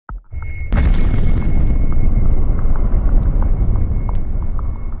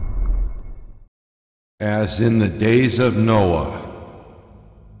As in the days of Noah.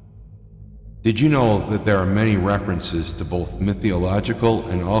 Did you know that there are many references to both mythological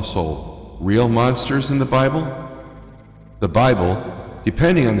and also real monsters in the Bible? The Bible,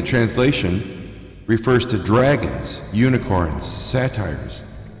 depending on the translation, refers to dragons, unicorns, satyrs,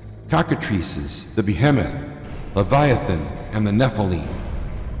 cockatrices, the behemoth, Leviathan, and the Nephilim.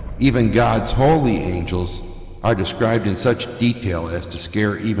 Even God's holy angels are described in such detail as to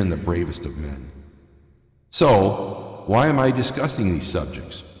scare even the bravest of men. So, why am I discussing these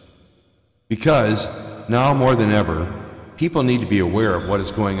subjects? Because, now more than ever, people need to be aware of what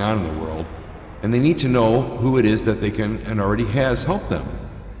is going on in the world, and they need to know who it is that they can and already has helped them,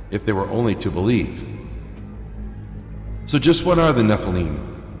 if they were only to believe. So just what are the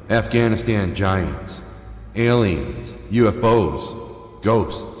Nephilim, Afghanistan giants, aliens, UFOs,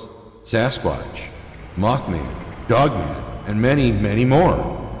 ghosts, Sasquatch, Mothman, Dogman, and many, many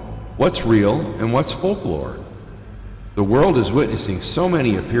more? What's real and what's folklore? The world is witnessing so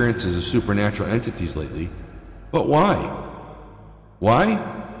many appearances of supernatural entities lately, but why? Why?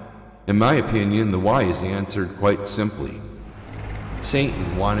 In my opinion, the why is answered quite simply.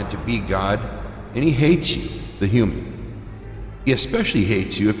 Satan wanted to be God, and he hates you, the human. He especially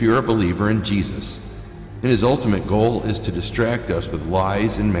hates you if you're a believer in Jesus, and his ultimate goal is to distract us with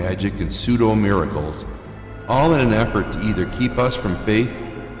lies and magic and pseudo-miracles, all in an effort to either keep us from faith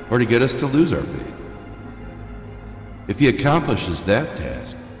or to get us to lose our faith. If he accomplishes that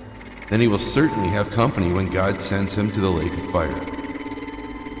task, then he will certainly have company when God sends him to the lake of fire.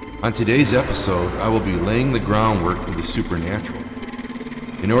 On today's episode, I will be laying the groundwork for the supernatural.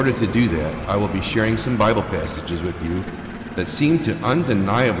 In order to do that, I will be sharing some Bible passages with you that seem to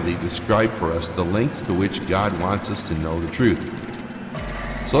undeniably describe for us the lengths to which God wants us to know the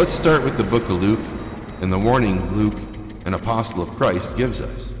truth. So let's start with the book of Luke and the warning Luke, an apostle of Christ, gives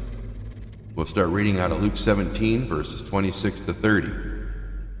us. We'll start reading out of Luke 17, verses 26 to 30.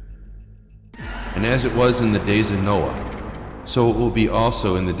 And as it was in the days of Noah, so it will be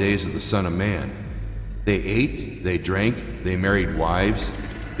also in the days of the Son of Man. They ate, they drank, they married wives,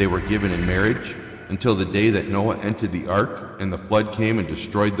 they were given in marriage, until the day that Noah entered the ark, and the flood came and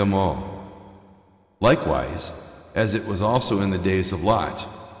destroyed them all. Likewise, as it was also in the days of Lot,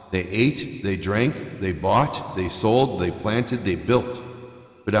 they ate, they drank, they bought, they sold, they planted, they built.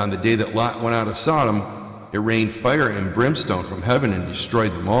 But on the day that Lot went out of Sodom, it rained fire and brimstone from heaven and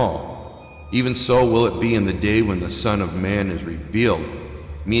destroyed them all. Even so will it be in the day when the Son of Man is revealed,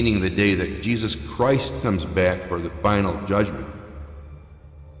 meaning the day that Jesus Christ comes back for the final judgment.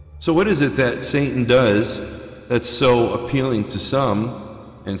 So what is it that Satan does that's so appealing to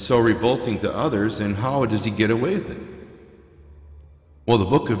some and so revolting to others, and how does he get away with it? Well, the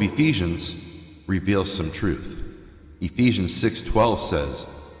book of Ephesians reveals some truth. Ephesians 6:12 says,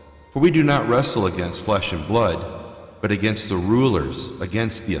 "For we do not wrestle against flesh and blood, but against the rulers,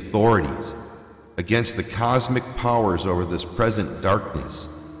 against the authorities, against the cosmic powers over this present darkness,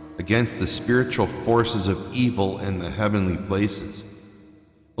 against the spiritual forces of evil in the heavenly places."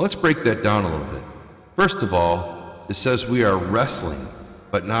 Let's break that down a little bit. First of all, it says we are wrestling,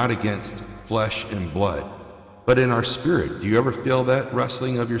 but not against flesh and blood, but in our spirit. Do you ever feel that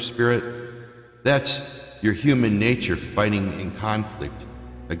wrestling of your spirit? That's your human nature fighting in conflict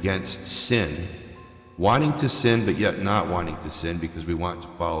against sin, wanting to sin but yet not wanting to sin because we want to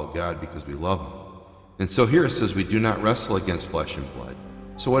follow God because we love him. And so here it says we do not wrestle against flesh and blood.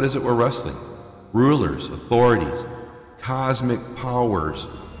 So what is it we're wrestling? Rulers, authorities, cosmic powers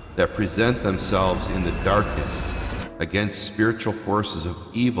that present themselves in the darkness against spiritual forces of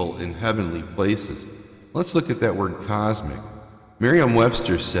evil in heavenly places. Let's look at that word cosmic.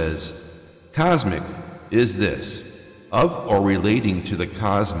 Merriam-Webster says, cosmic is this, of or relating to the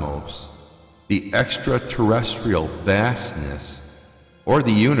cosmos, the extraterrestrial vastness, or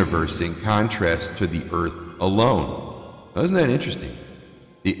the universe in contrast to the earth alone. Now, isn't that interesting?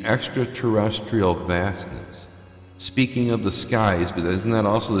 The extraterrestrial vastness. Speaking of the skies, but isn't that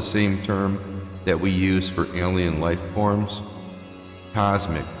also the same term that we use for alien life forms?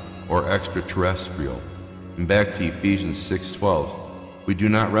 Cosmic or extraterrestrial. And back to Ephesians 6:12. We do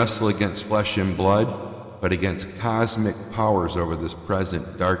not wrestle against flesh and blood, but against cosmic powers over this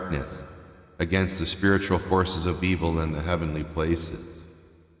present darkness, against the spiritual forces of evil in the heavenly places.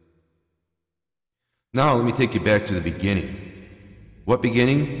 Now let me take you back to the beginning. What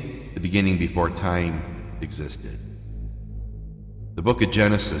beginning? The beginning before time existed. The book of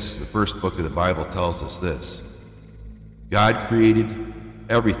Genesis, the first book of the Bible, tells us this. God created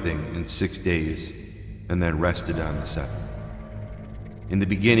everything in 6 days and then rested on the seventh. In the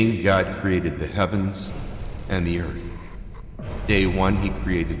beginning, God created the heavens and the earth. Day one, he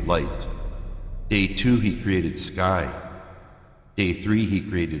created light. Day 2, he created sky. Day 3, he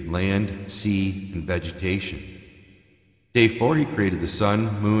created land, sea, and vegetation. Day 4, he created the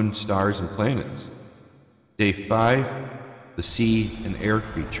sun, moon, stars, and planets. Day 5, the sea and air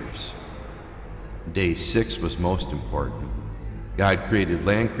creatures. Day 6 was most important. God created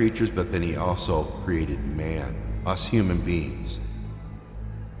land creatures, but then he also created man, us human beings.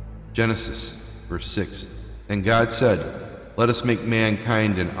 Genesis, verse 6. And God said, "Let us make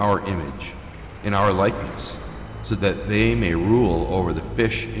mankind in our image, in our likeness, so that they may rule over the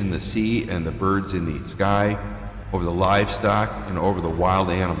fish in the sea and the birds in the sky, over the livestock and over the wild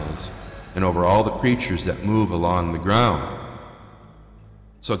animals, and over all the creatures that move along the ground."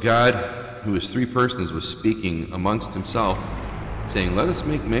 So God, who is three persons, was speaking amongst himself, saying, "Let us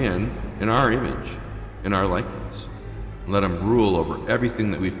make man in our image, in our likeness, and let him rule over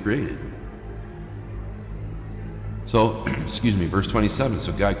everything that we've created." So, verse 27,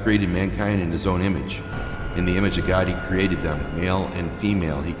 so God created mankind in his own image. In the image of God he created them, male and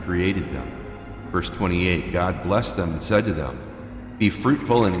female he created them. Verse 28, God blessed them and said to them, "Be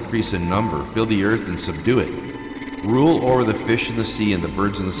fruitful and increase in number, fill the earth and subdue it. Rule over the fish in the sea and the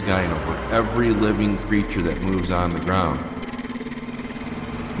birds in the sky and over every living creature that moves on the ground."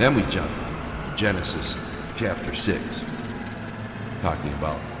 Then we jump to Genesis chapter 6, talking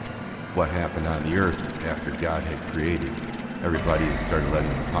about what happened on the earth after God had created everybody and started letting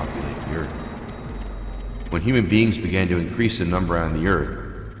them populate the earth. When human beings began to increase in number on the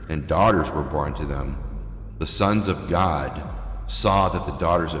earth and daughters were born to them, the sons of God saw that the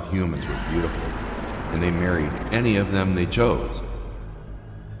daughters of humans were beautiful, and they married any of them they chose.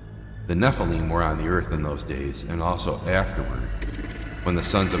 The Nephilim were on the earth in those days, and also afterward, when the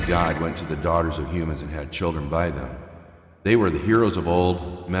sons of God went to the daughters of humans and had children by them. They were the heroes of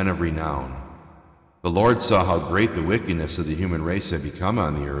old, men of renown. The Lord saw how great the wickedness of the human race had become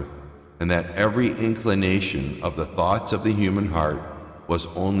on the earth, and that every inclination of the thoughts of the human heart was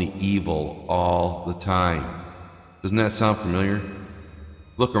only evil all the time. Doesn't that sound familiar?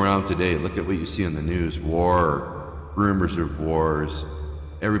 Look around today, look at what you see in the news, war, rumors of wars,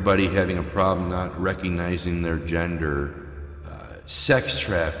 everybody having a problem not recognizing their gender, sex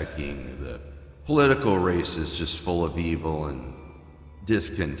trafficking, the political race is just full of evil and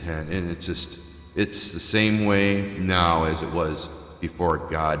discontent, and it's the same way now as it was before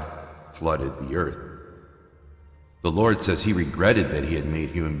God flooded the earth. The Lord says he regretted that he had made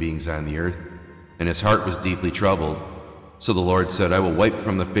human beings on the earth, and his heart was deeply troubled. So the Lord said, "I will wipe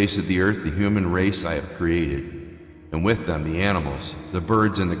from the face of the earth the human race I have created, and with them the animals, the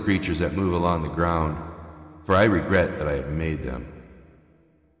birds, and the creatures that move along the ground, for I regret that I have made them."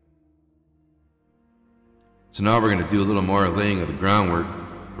 So now we're going to do a little more laying of the groundwork.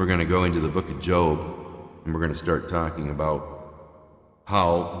 We're going to go into the book of Job, and we're going to start talking about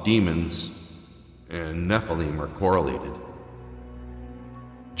how demons and Nephilim are correlated.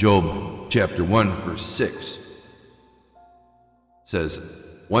 Job chapter 1 verse 6 says,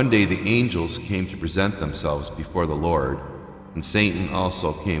 "One day the angels came to present themselves before the Lord, and Satan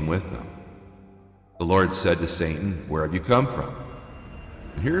also came with them. The Lord said to Satan, 'Where have you come from?'"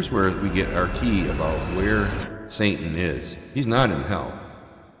 And here's where we get our key about where Satan is. He's not in hell.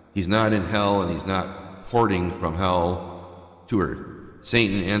 He's not in hell, and he's not porting from hell to earth.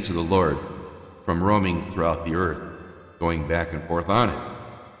 Satan answered the Lord from roaming throughout the earth, going back and forth on it.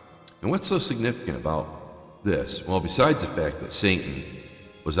 And what's so significant about this? Well, besides the fact that Satan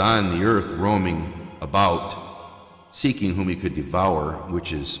was on the earth roaming about, seeking whom he could devour,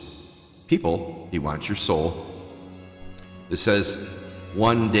 which is people, he wants your soul. It says,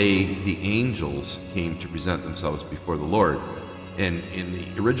 one day the angels came to present themselves before the Lord. And in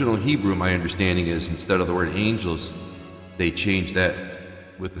the original Hebrew, my understanding is instead of the word angels, they changed that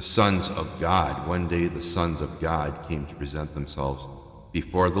with the sons of God. One day the sons of God came to present themselves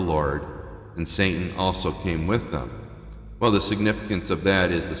before the Lord, and Satan also came with them. Well, the significance of that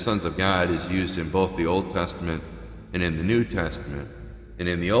is the sons of God is used in both the Old Testament and in the New Testament. And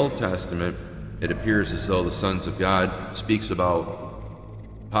in the Old Testament, it appears as though the sons of God speaks about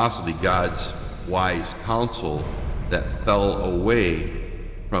possibly God's wise counsel that fell away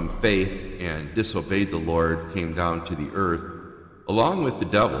from faith and disobeyed the Lord, came down to the earth, along with the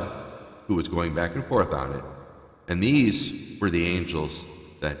devil, who was going back and forth on it. And these were the angels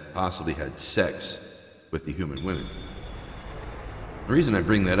that possibly had sex with the human women. The reason I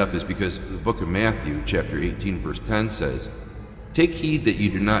bring that up is because the book of Matthew, chapter 18, verse 10 says, "Take heed that you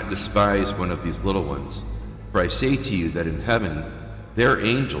do not despise one of these little ones, for I say to you that in heaven their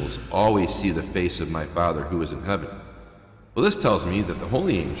angels always see the face of my Father who is in heaven." Well, this tells me that the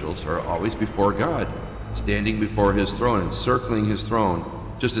holy angels are always before God, standing before his throne, encircling his throne,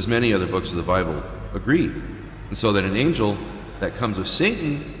 just as many other books of the Bible agree. And so that an angel that comes with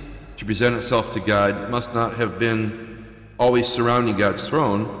Satan to present itself to God must not have been always surrounding God's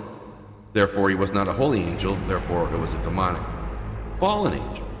throne. Therefore, he was not a holy angel. Therefore, it was a demonic, fallen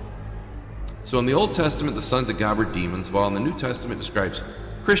angel. So in the Old Testament, the sons of God were demons, while in the New Testament describes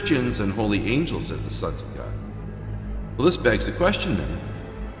Christians and holy angels as the sons of God. Well, this begs the question then,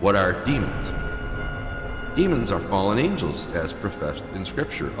 what are demons? Demons are fallen angels as professed in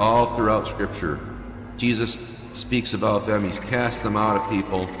Scripture. All throughout Scripture, Jesus speaks about them. He's cast them out of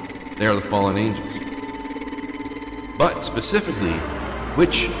people. They are the fallen angels. But specifically,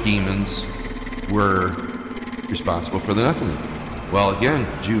 which demons were responsible for the Nephilim? Well, again,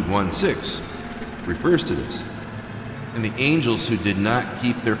 Jude 1:6 refers to this. And the angels who did not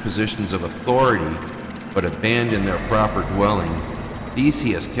keep their positions of authority, but abandoned their proper dwelling, these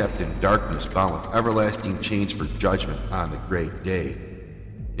he has kept in darkness, bound with everlasting chains for judgment on the great day.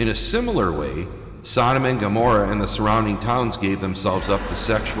 In a similar way, Sodom and Gomorrah and the surrounding towns gave themselves up to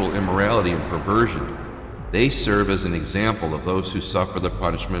sexual immorality and perversion. They serve as an example of those who suffer the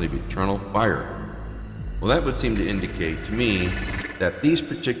punishment of eternal fire. Well, that would seem to indicate to me that these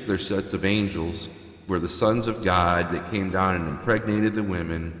particular sets of angels were the sons of God that came down and impregnated the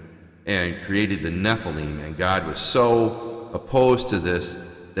women and created the Nephilim, and God was so opposed to this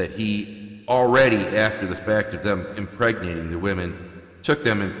that he already, after the fact of them impregnating the women, took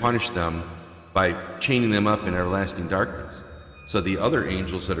them and punished them by chaining them up in everlasting darkness. So the other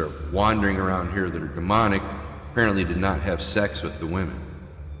angels that are wandering around here that are demonic apparently did not have sex with the women.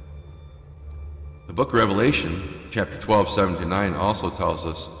 The book of Revelation, chapter 12, 7-9, also tells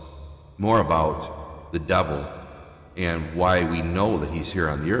us more about the devil and why we know that he's here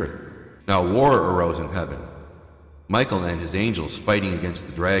on the earth. Now war arose in heaven, Michael and his angels fighting against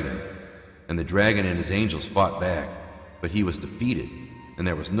the dragon, and the dragon and his angels fought back, but he was defeated, and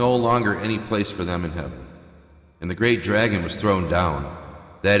there was no longer any place for them in heaven. And the great dragon was thrown down,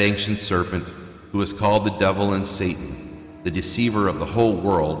 that ancient serpent who is called the devil and Satan, the deceiver of the whole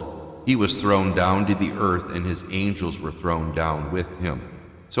world. He was thrown down to the earth, and his angels were thrown down with him.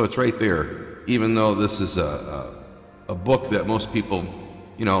 So it's right there. Even though this is a book that most people,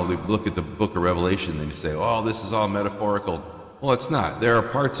 they look at the book of Revelation and they say, oh, this is all metaphorical. Well, it's not. There are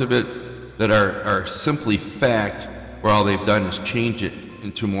parts of it that are simply fact, where all they've done is change it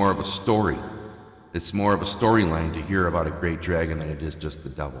into more of a story. It's more of a storyline to hear about a great dragon than it is just the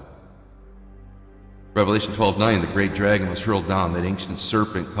devil. Revelation 12:9, the great dragon was hurled down, that ancient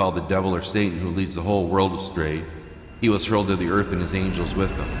serpent called the devil or Satan, who leads the whole world astray. He was hurled to the earth and his angels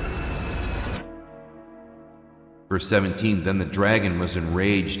with him. Verse 17, then the dragon was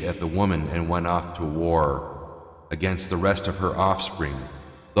enraged at the woman and went off to war against the rest of her offspring,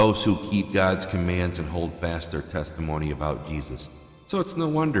 those who keep God's commands and hold fast their testimony about Jesus. So it's no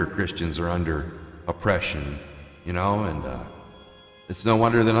wonder Christians are under oppression, and it's no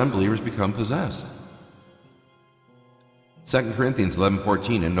wonder that unbelievers become possessed. 2 Corinthians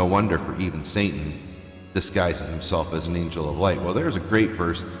 11:14, and no wonder, for even Satan disguises himself as an angel of light. Well, there's a great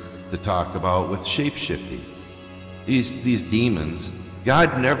verse to talk about with shape-shifting. These demons,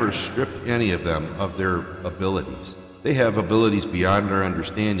 God never stripped any of them of their abilities. They have abilities beyond our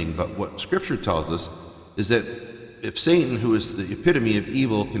understanding, but what Scripture tells us is that if Satan, who is the epitome of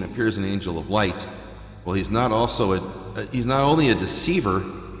evil, can appear as an angel of light, well, he's not only a deceiver,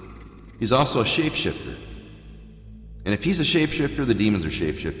 he's also a shapeshifter. And if he's a shapeshifter, the demons are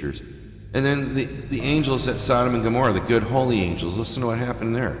shapeshifters. And then the angels at Sodom and Gomorrah, the good holy angels, listen to what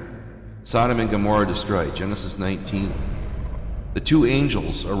happened there. Sodom and Gomorrah destroyed, Genesis 19. The two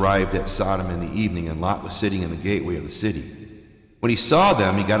angels arrived at Sodom in the evening, and Lot was sitting in the gateway of the city. When he saw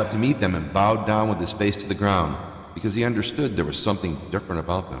them, he got up to meet them and bowed down with his face to the ground, because he understood there was something different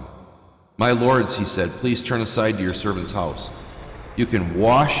about them. My lords, he said, please turn aside to your servant's house. You can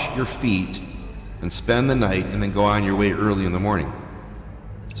wash your feet and spend the night, and then go on your way early in the morning.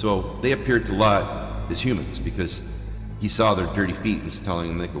 So they appeared to Lot as humans, because he saw their dirty feet and was telling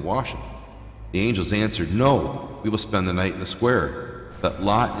them they could wash them. The angels answered, no, we will spend the night in the square. But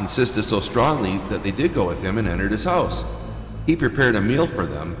Lot insisted so strongly that they did go with him and entered his house. He prepared a meal for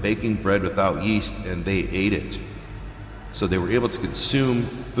them, baking bread without yeast, and they ate it. So they were able to consume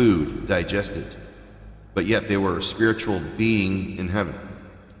food, digest it, but yet they were a spiritual being in heaven.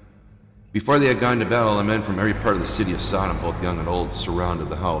 Before they had gone to battle, the men from every part of the city of Sodom, both young and old, surrounded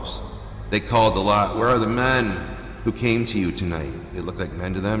the house. They called to Lot, where are the men who came to you tonight? They look like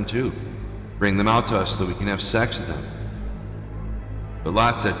men to them too. Bring them out to us so we can have sex with them. But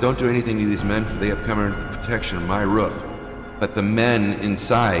Lot said, don't do anything to these men, for they have come under the protection of my roof. But the men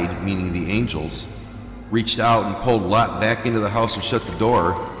inside, meaning the angels, reached out and pulled Lot back into the house and shut the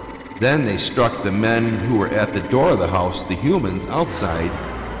door. Then they struck the men who were at the door of the house, the humans outside,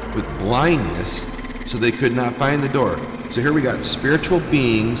 with blindness so they could not find the door. So here we got spiritual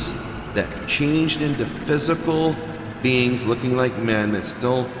beings that changed into physical beings looking like men that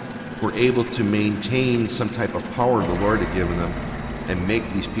still were able to maintain some type of power the Lord had given them and make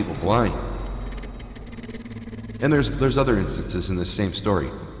these people blind. And there's other instances in this same story.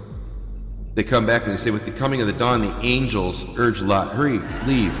 They come back and they say, with the coming of the dawn, the angels urged Lot, hurry,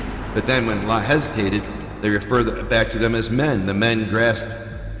 leave. But then when Lot hesitated, they refer back to them as men. The men grasped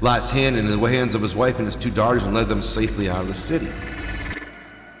Lot's hand in the hands of his wife and his 2 daughters and led them safely out of the city.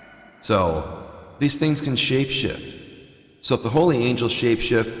 So these things can shapeshift. So if the holy angels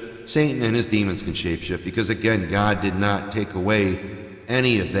shapeshift, Satan and his demons can shapeshift, because again, God did not take away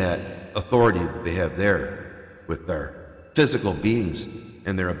any of that authority that they have there with their physical beings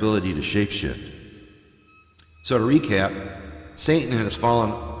and their ability to shapeshift. So to recap, Satan and his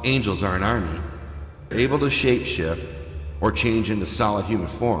fallen angels are an army, able to shapeshift or change into solid human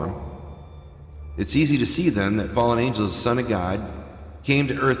form. It's easy to see then that fallen angels, the Son of God, came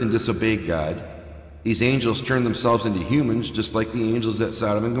to earth and disobeyed God. These angels turned themselves into humans, just like the angels at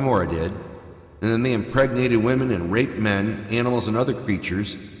Sodom and Gomorrah did, and then they impregnated women and raped men, animals, and other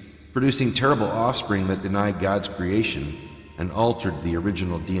creatures, producing terrible offspring that denied God's creation and altered the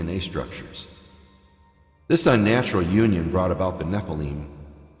original DNA structures. This unnatural union brought about the Nephilim,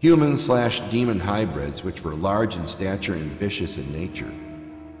 human/demon hybrids, which were large in stature and vicious in nature.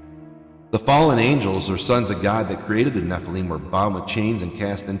 The fallen angels, or sons of God that created the Nephilim, were bound with chains and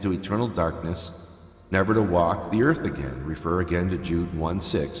cast into eternal darkness, never to walk the earth again. Refer again to Jude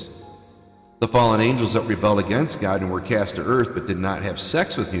 1:6. The fallen angels that rebelled against God and were cast to earth but did not have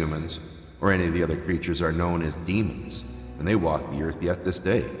sex with humans or any of the other creatures are known as demons, and they walk the earth yet this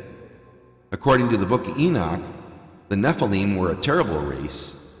day. According to the book of Enoch, the Nephilim were a terrible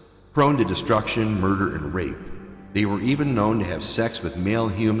race, prone to destruction, murder, and rape. They were even known to have sex with male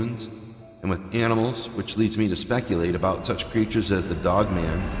humans and with animals, which leads me to speculate about such creatures as the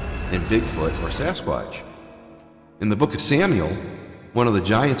Dogman and Bigfoot or Sasquatch. In the book of Samuel, one of the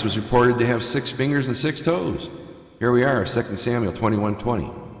giants was reported to have 6 fingers and 6 toes. Here we are, 2 Samuel 21:20.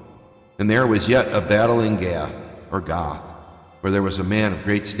 And there was yet a battle in Gath, or Goth, where there was a man of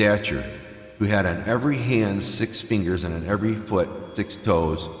great stature, who had on every hand 6 fingers and on every foot 6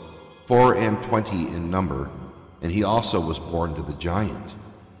 toes, 24 in number, and he also was born to the giant.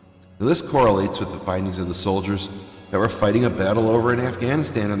 Now this correlates with the findings of the soldiers that were fighting a battle over in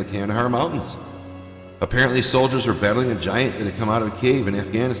Afghanistan in the Kandahar Mountains. Apparently soldiers were battling a giant that had come out of a cave in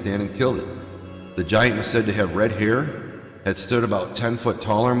Afghanistan and killed it. The giant was said to have red hair, had stood about 10 foot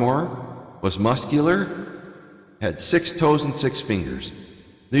tall or more, was muscular, had 6 toes and 6 fingers.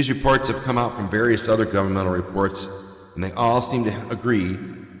 These reports have come out from various other governmental reports, and they all seem to agree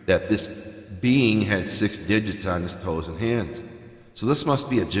that this being had 6 digits on his toes and hands. So this must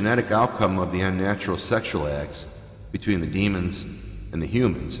be a genetic outcome of the unnatural sexual acts between the demons and the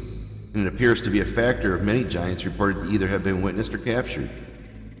humans, and it appears to be a factor of many giants reported to either have been witnessed or captured.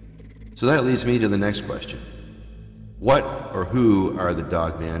 So that leads me to the next question. What or who are the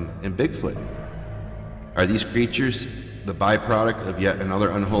Dogman and Bigfoot? Are these creatures the byproduct of yet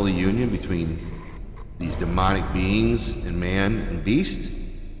another unholy union between these demonic beings and man and beast?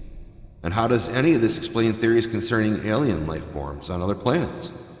 And how does any of this explain theories concerning alien life forms on other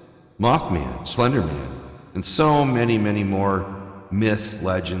planets? Mothman, Slender Man, and so many, many more myths,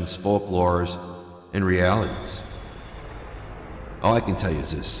 legends, folklores, and realities. All I can tell you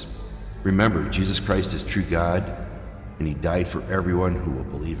is this. Remember, Jesus Christ is true God, and he died for everyone who will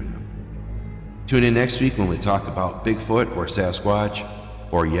believe in him. Tune in next week when we talk about Bigfoot or Sasquatch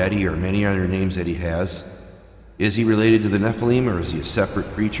or Yeti or many other names that he has. Is he related to the Nephilim, or is he a separate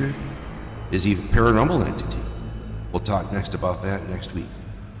creature? Is he a paranormal entity? We'll talk next about that next week.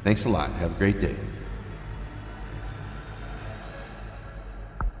 Thanks a lot. Have a great day.